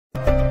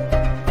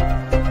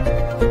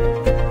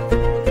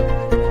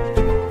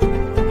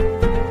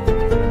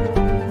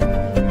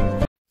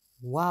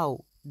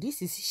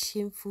This is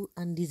shameful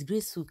and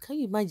disgraceful. Can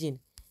you imagine?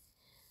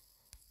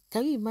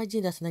 Can you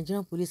imagine that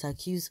Nigerian police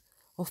accused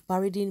of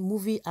parading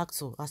movie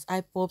actor as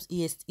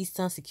IPOB's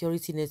Eastern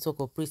Security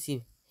Network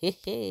operative? Hey,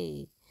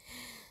 hey.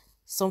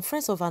 Some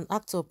friends of an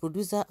actor,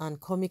 producer, and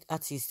comic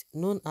artist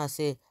known as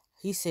a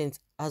Hissent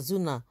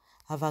Azuna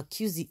have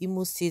accused the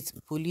Imo State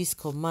Police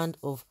Command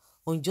of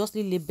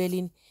unjustly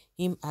labeling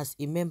him as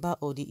a member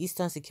of the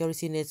Eastern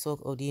Security Network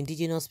of the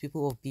Indigenous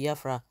People of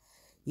Biafra,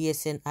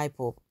 ESN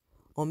IPOB.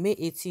 On May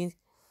 18th,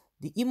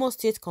 the Imo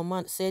State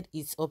Command said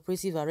its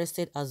operative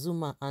arrested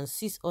Azuma and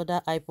 6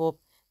 other IPOB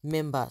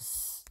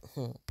members.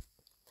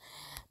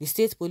 The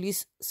state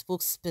police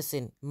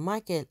spokesperson,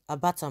 Michael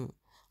Abatam,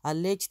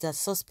 alleged that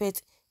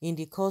suspect in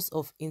the course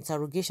of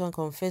interrogation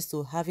confessed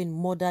to having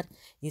murdered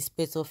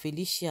Inspector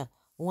Felicia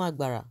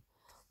Nwagbara,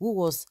 who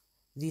was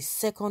the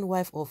second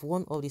wife of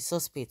one of the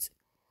suspects,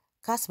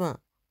 Kasma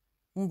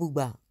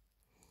Mbugba.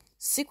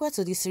 Sequel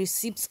to this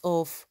receipt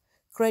of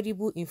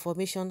credible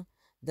information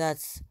that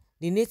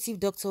the native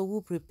doctor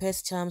who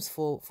prepares charms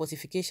for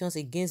fortifications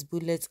against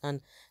bullets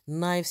and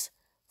knives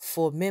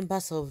for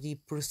members of the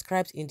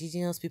proscribed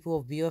indigenous people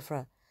of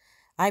Biafra,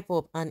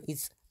 IPOB, and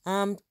its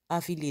armed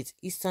affiliate,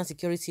 Eastern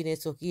Security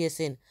Network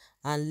 (ESN),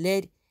 and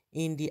led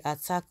in the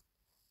attack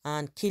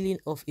and killing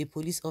of a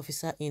police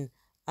officer in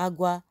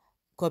Agua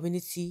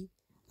community,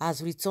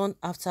 has returned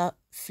after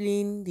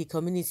fleeing the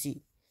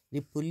community,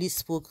 the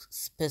police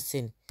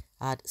spokesperson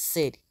had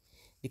said.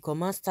 The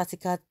command's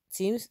tactical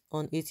teams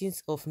on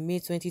 18th of May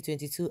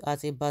 2022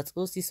 at about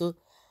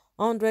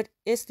 0600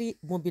 hastily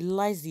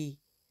mobilized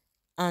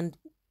and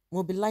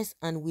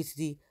with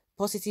the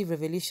positive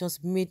revelations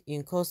made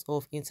in course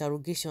of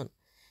interrogation,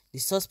 the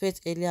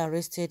suspect earlier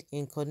arrested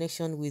in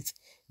connection with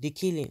the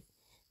killing,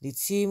 the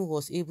team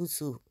was able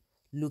to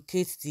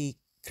locate the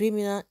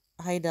criminal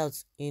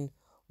hideouts in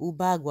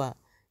Ubagwa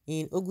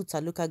in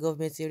Oguta local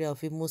government area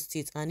of Imo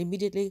State and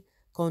immediately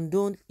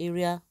condoned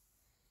area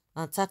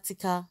and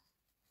tactical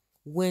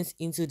went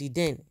into the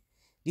den.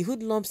 The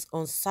hoodlums,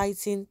 on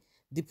sighting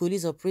the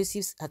police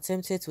operatives,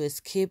 attempted to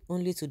escape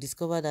only to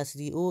discover that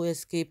the whole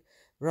escape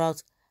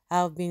route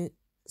have been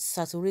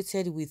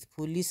saturated with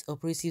police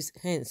operatives,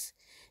 hence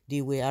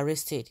they were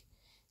arrested.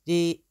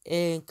 They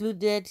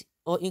include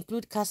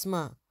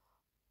Kasma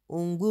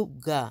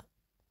Ungubga,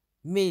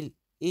 male,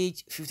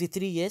 age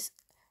 53 years,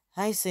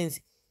 Hyacinth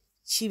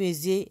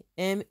Chimeze,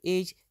 M,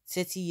 age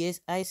 30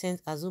 years,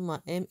 Hyacinth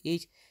Azuma, M,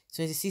 age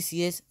 26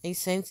 years,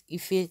 Hyacinth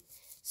Ife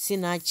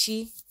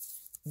Sinachi,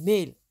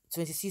 male,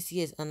 26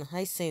 years, and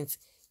Hyacinth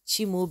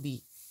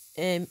Chimobi,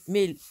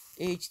 male,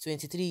 age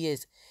 23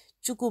 years,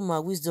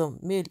 Chukuma Wisdom,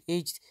 male,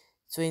 aged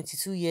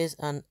 22 years,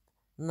 and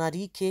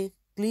Narike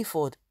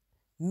Clifford,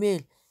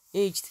 male,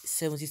 aged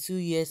 72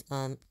 years.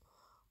 And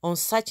on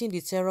searching the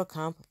terror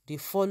camp, the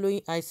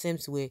following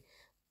items were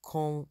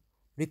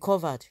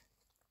recovered.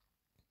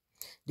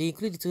 They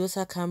include the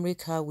Toyota Camry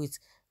car with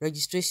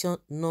registration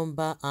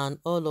number and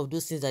all of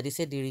those things that they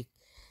said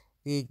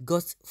they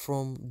got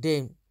from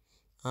them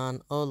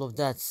and all of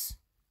that.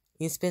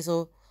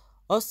 Inspector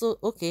also,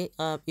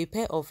 a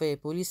pair of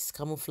police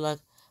camouflage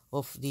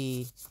of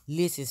the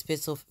late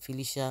Inspector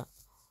Felicia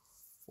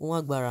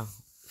Nwagbara,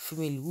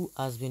 female who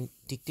has been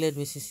declared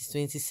missing since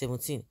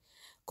 2017.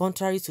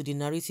 Contrary to the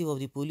narrative of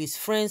the police,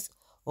 friends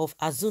of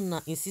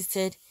Azuna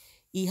insisted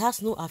he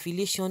has no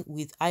affiliation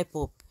with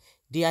IPOB.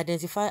 They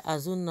identify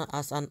Azuna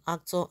as an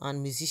actor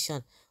and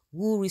musician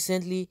who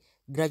recently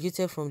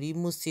graduated from the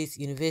Imo State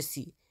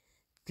University.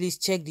 Please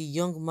check the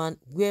young man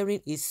wearing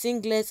a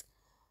singlet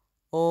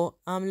or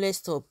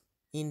armless top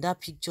in that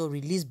picture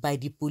released by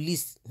the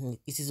police.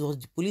 It is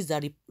the police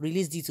that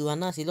released it to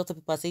announce. A lot of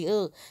people say,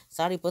 "Oh,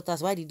 sorry,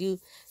 reporters, why didn't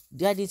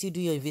you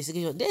do your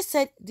investigation?" They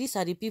said these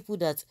are the people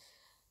that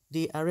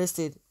they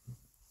arrested.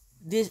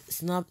 They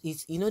snapped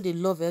it. You know, they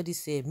love all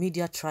this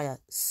media trial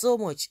so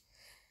much.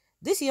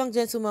 This young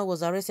gentleman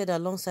was arrested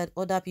alongside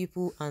other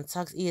people and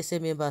taxed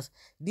ESM members.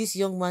 This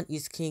young man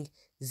is King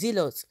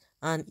Zilot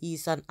and he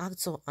is an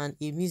actor and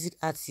a music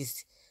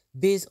artist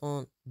based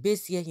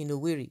here in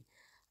Owerri.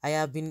 I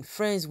have been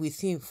friends with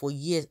him for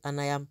years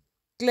and I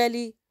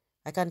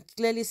can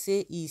clearly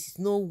say he is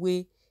no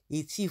way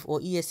a thief or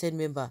ESN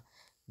member.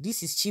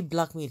 This is cheap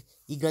blackmail.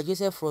 He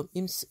graduated from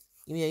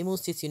Imo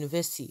State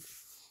University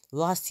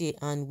last year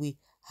and we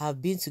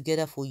have been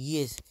together for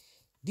years.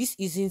 This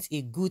isn't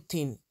a good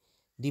thing.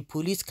 The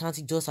police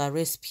can't just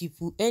arrest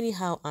people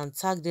anyhow and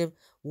tag them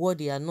what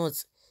they are not.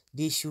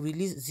 They should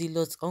release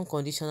Zealot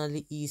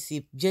unconditionally. He is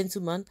a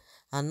gentleman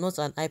and not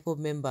an IPOB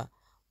member,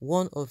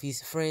 one of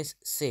his friends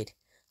said.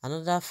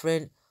 Another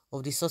friend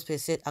of the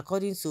suspect said,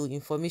 according to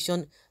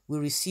information we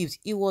received,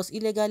 he was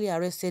illegally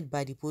arrested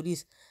by the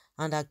police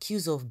and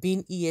accused of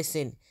being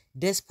ESN,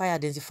 despite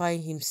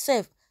identifying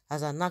himself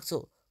as an actor,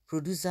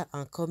 producer,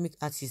 and comic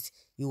artist.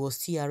 He was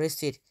still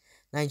arrested.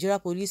 Nigeria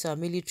police and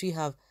military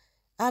have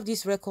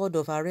this record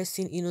of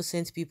arresting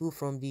innocent people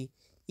from the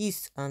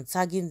east and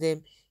tagging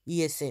them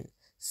ESN.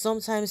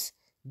 Sometimes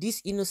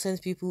these innocent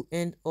people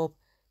end up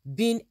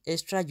being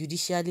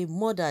extrajudicially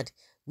murdered.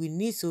 We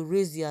need to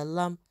raise the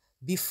alarm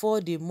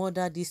before they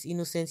murder this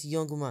innocent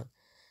young man.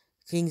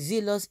 King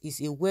Zelos is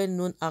a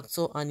well-known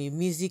actor and a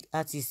music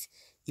artist.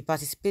 He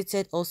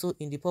participated also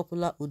in the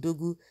popular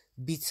Odogu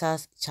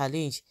Beaters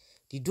Challenge.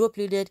 The duo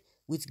pleaded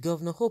with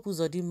Governor Hope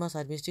Uzodinma's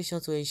administration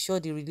to ensure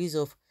the release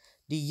of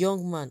the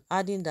young man,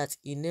 adding that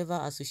he never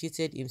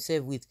associated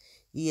himself with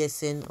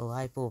ESN or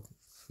IPOB.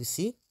 You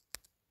see? You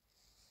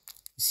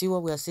see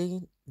what we are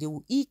saying? They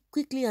will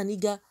quickly and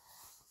eager,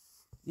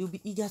 they will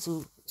be eager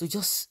to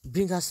just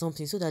bring us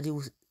something so that they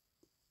will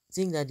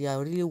think that they are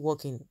really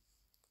working.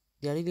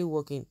 They are really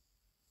working.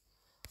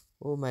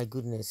 Oh my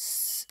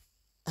goodness.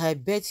 I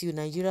bet you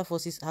Nigeria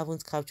forces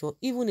haven't captured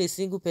even a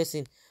single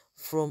person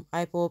from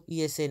IPOB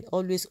ESN,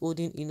 always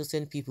holding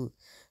innocent people.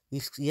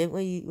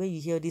 When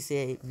you hear this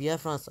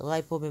Biafrans or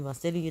IPOB members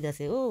telling you that,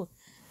 say, oh,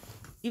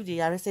 if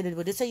they arrested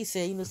anybody, they say it's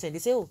innocent. They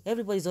say, oh,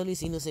 everybody's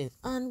always innocent.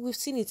 And we've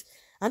seen it.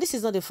 And this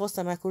is not the first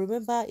time. I could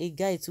remember a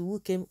guy who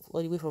came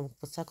all the way from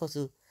Port Harcourt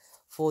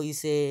for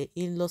his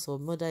in-laws or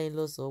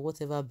mother-in-laws or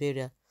whatever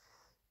burial.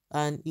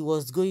 And he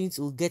was going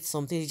to get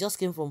something. He just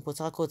came from Port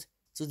Harcourt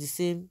to the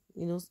same,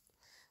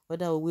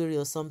 whether a weary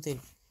or something.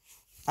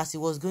 As he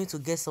was going to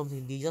get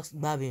something, they just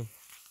grab him.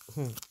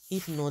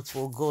 If not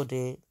for God,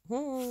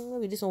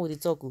 maybe this one will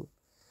talk.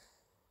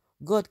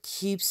 God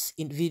keeps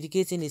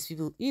vindicating his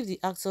people. If the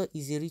actor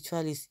is a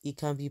ritualist, he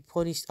can be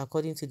punished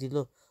according to the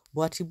law.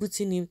 But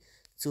attributing him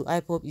to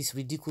IPOB is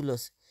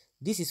ridiculous.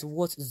 This is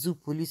what Zoo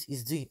Police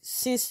is doing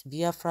since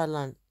Biafra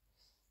land.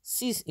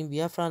 Since in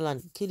Biafra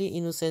land, killing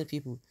innocent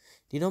people.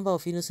 The number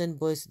of innocent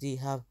boys they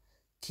have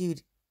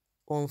killed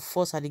on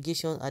false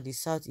allegations at the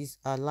south is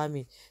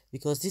alarming,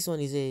 because this one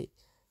is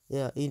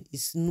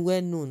it's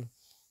well known.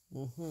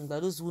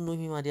 But those who know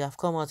him and they have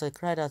come out and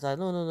cried out,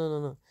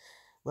 no.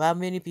 There are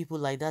many people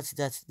like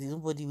that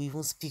nobody will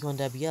even speak on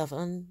their behalf,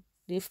 and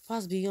they've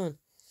passed beyond.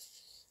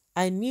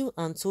 I knew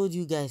and told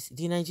you guys,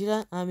 the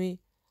Nigerian army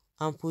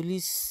and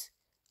police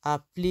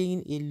are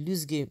playing a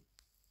loose game.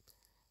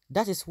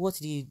 That is what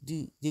they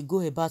do. They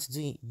go about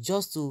doing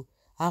just to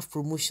have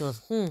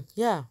promotions.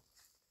 Yeah.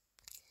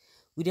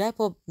 With the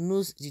IPOB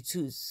knows the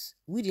truth.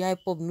 We the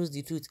IPOB knows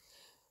the truth.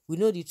 We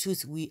know the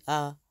truth. We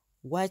are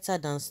whiter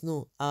than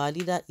snow. Our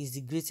leader is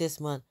the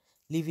greatest man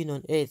living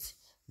on earth.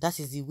 That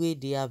is the way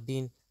they have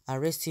been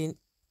arresting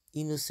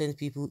innocent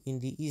people in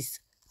the East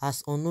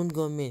as unknown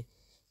gunmen.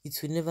 It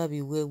will never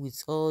be well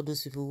with all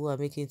those people who are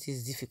making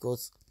things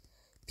difficult.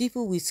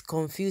 People with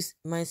confused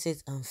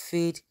mindset and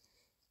faith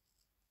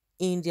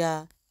in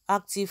their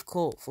active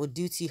call for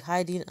duty,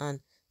 hiding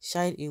and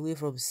shying away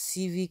from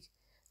civic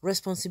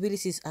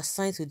responsibilities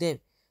assigned to them,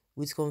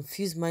 with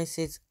confused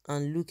mindsets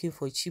and looking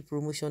for cheap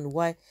promotion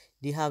while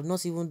they have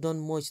not even done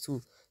much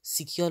to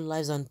secure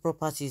lives and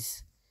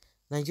properties.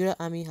 Nigeria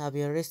Army have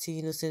been arresting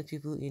innocent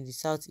people in the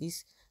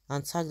southeast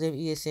and tag them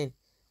ESN.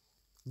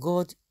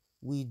 God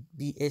will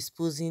be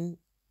exposing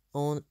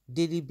on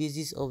daily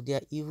basis of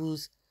their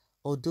evils,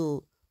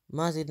 although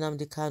Mazi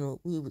Nnamdi Kanu,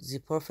 who is the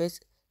prophet,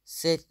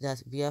 said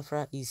that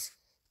Biafra is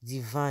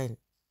divine.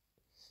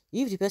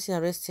 If the person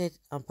arrested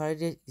and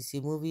paraded is a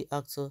movie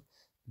actor,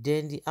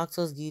 then the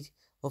Actors Guild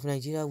of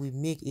Nigeria will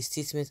make a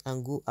statement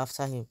and go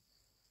after him.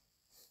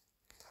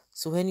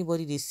 So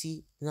anybody they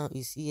see now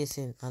is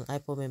ESN and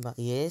IPOB member.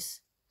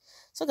 Yes.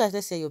 So guys,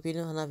 let's hear your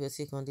opinion and have your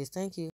take on this. Thank you.